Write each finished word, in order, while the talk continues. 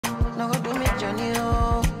no go do me Johnny,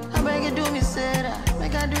 oh. I beg you do me Sarah,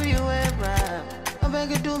 make I do you a rap. I beg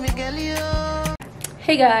you do me Kelly, oh.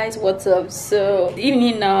 Hey guys, what's up? So the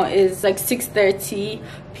evening now is like 6:30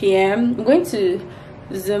 p.m. I'm going to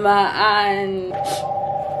Zuma and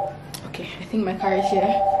okay, I think my car is here.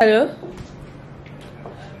 Hello?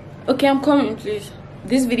 Okay, I'm coming, please.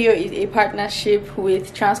 This video is a partnership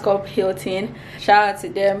with Transcorp Hilton. Shout out to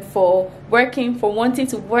them for wanting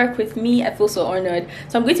to work with me. I feel so honored.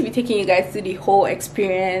 So I'm going to be taking you guys through the whole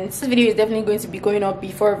experience. This video is definitely going to be going up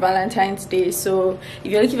before Valentine's Day. So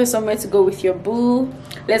if you're looking for somewhere to go with your boo,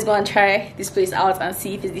 let's go and try this place out and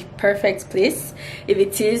see if it's the perfect place. If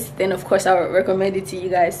it is, then of course I would recommend it to you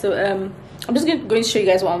guys. So I'm just going to show you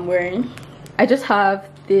guys what I'm wearing. I just have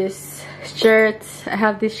this shirt,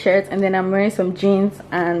 and then I'm wearing some jeans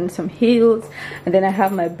and some heels, and then I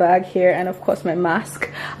have my bag here and of course my mask.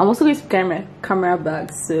 I'm also going to carry my camera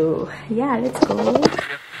bag, so yeah, let's go.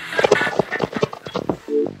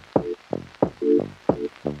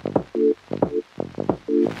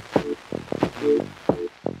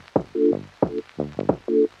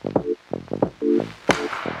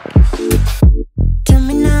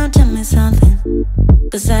 Tell me something,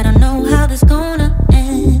 'cause I don't know how this gonna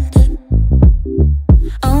end.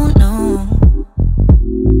 Oh no.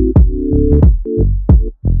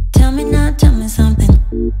 Tell me something,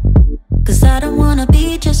 'cause I don't wanna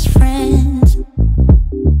be just friends.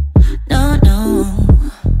 No, no.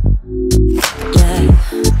 Yeah.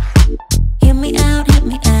 Hear me out,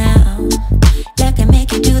 like I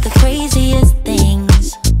make you do the craziest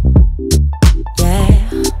things. Yeah.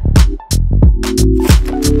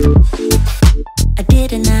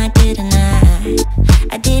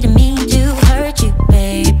 I didn't mean to hurt you,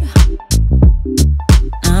 babe.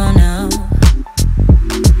 Oh no.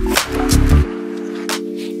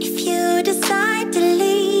 If you decide to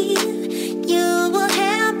leave, you will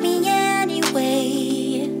help me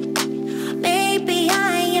anyway. Maybe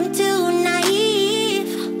I am too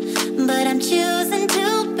naive, but I'm choosing to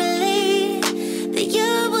believe that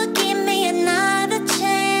you will give me another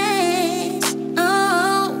chance.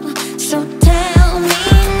 Oh, so tell me.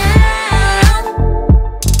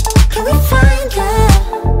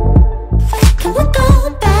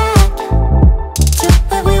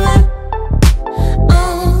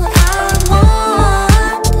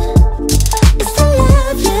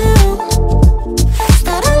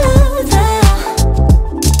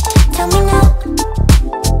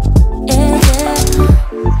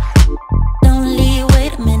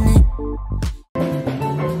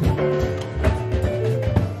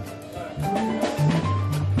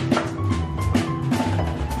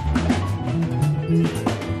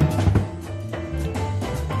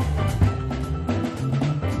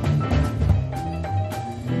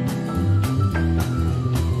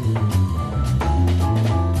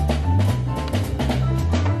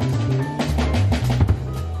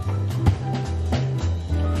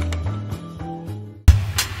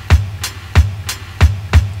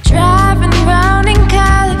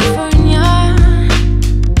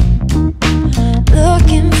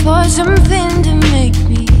 Something to make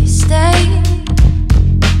me stay.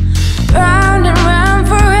 Round and round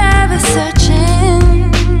forever,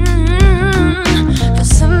 searching for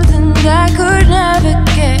something that could never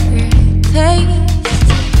get replaced.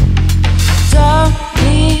 Don't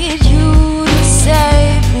need you to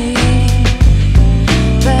save me,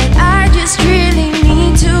 but I just really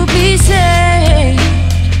need to be saved.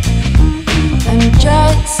 I'm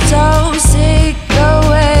just so sick of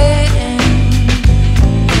waiting.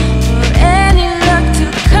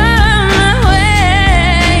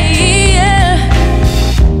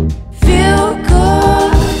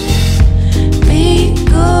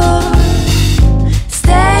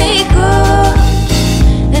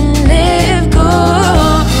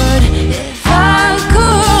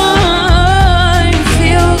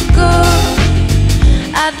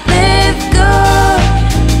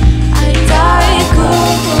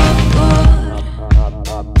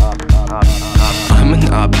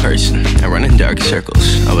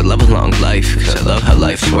 Circles. I would love a long life, cause I love how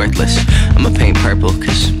life's worthless. I'ma paint purple,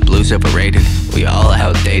 cause blue's overrated. We all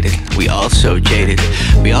outdated, we all so jaded.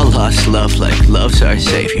 We all lost love like love's our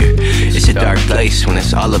savior. It's a dark place when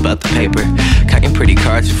it's all about the paper. Counting pretty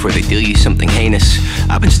cards before they deal you something heinous.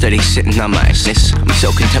 I've been steady sitting on my ass. I'm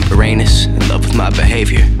so contemporaneous, in love with my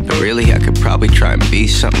behavior. But really I could probably try and be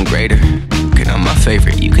something greater. I'm my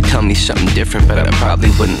favorite, you could tell me something different, but I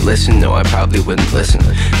probably wouldn't listen. No, I probably wouldn't listen.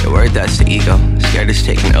 The word, that's the ego, scared it's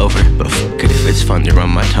taking over. But fuck it if it's fun to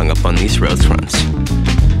run my tongue up on these road fronts.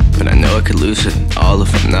 But I know I could lose it all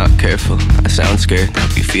if I'm not careful. I sound scared,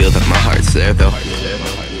 hope you feel that my heart's there though.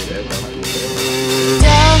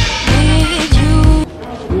 Tell me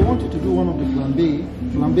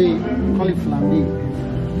flambe, we call it flambe.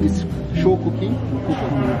 It's show cooking, cook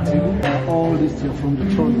on the table. All this here from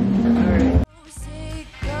the trolley.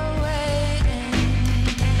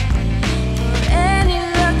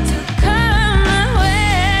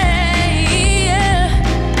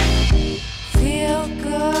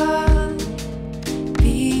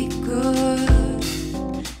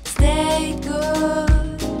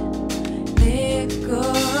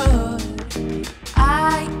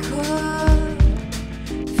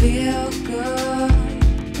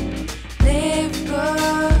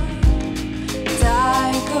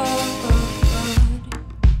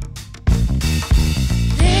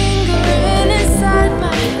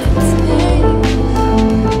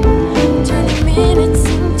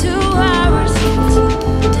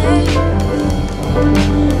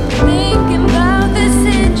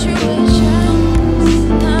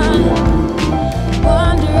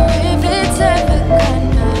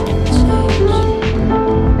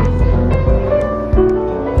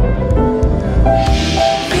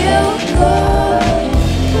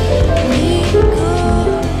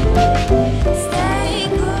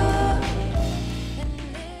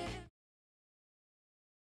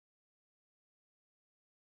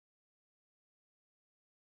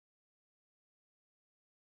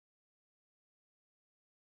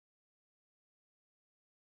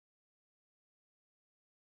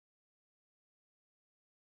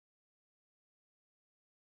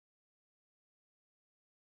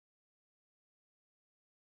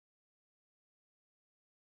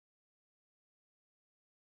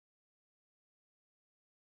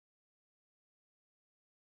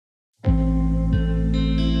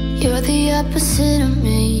 You're the opposite of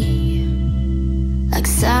me, like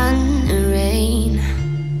sun and rain,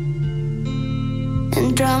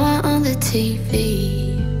 and drama on the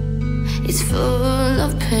TV. It's full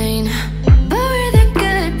of pain, but we're the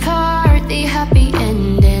good part, the happy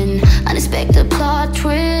ending, unexpected plot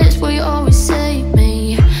twist where you always save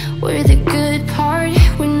me. We're the good part,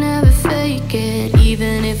 we never fake it,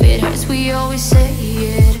 even if it hurts, we always say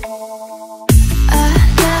it.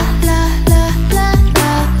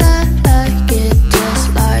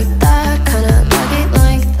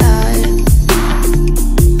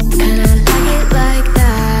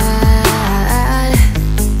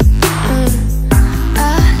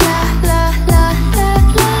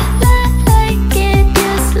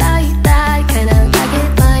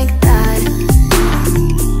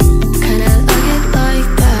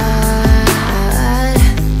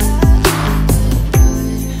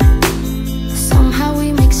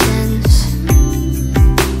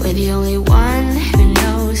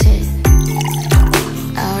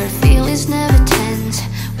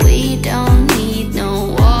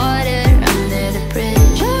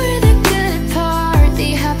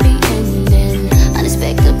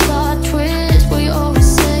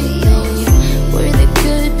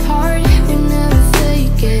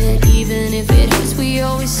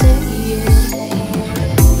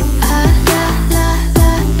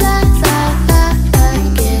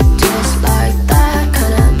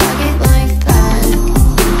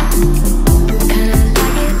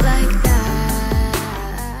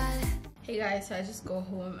 So I just go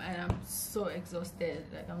home and I'm so exhausted,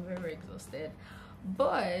 like I'm very exhausted,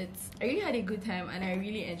 but I really had a good time and I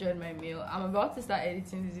really enjoyed my meal. I'm about to start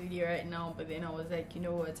editing this video right now, but then I was like, you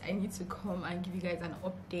know what, I need to come and give you guys an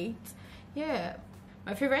update. Yeah,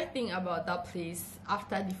 my favorite thing about that place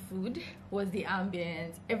after the food was the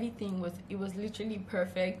ambience. Everything was, it was literally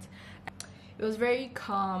perfect. It was very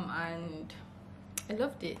calm and I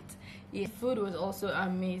loved it. Yeah, food was also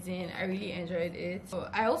amazing. I really enjoyed it. So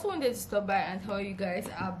I also wanted to stop by and tell you guys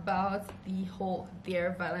about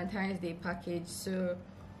their Valentine's Day package. So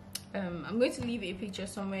I'm going to leave a picture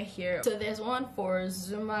somewhere here. So there's one for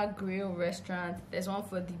Zuma Grill Restaurant, there's one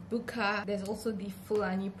for the Buka, there's also the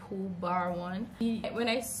Fulani Pool Bar one. When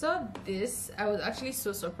I saw this, I was actually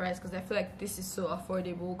so surprised because I feel like this is so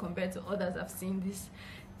affordable compared to others I've seen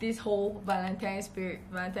this whole Valentine's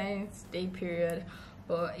Day period.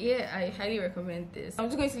 But yeah, I highly recommend this. I'm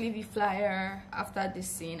just going to leave the flyer after this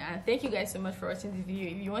scene, and thank you guys so much for watching this video.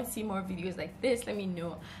 If you want to see more videos like this, let me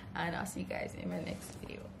know, and I'll see you guys in my next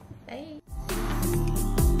video. Bye.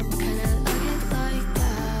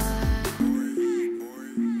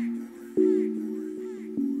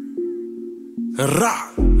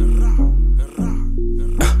 Ra, ra,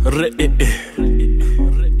 ra, ra, ra.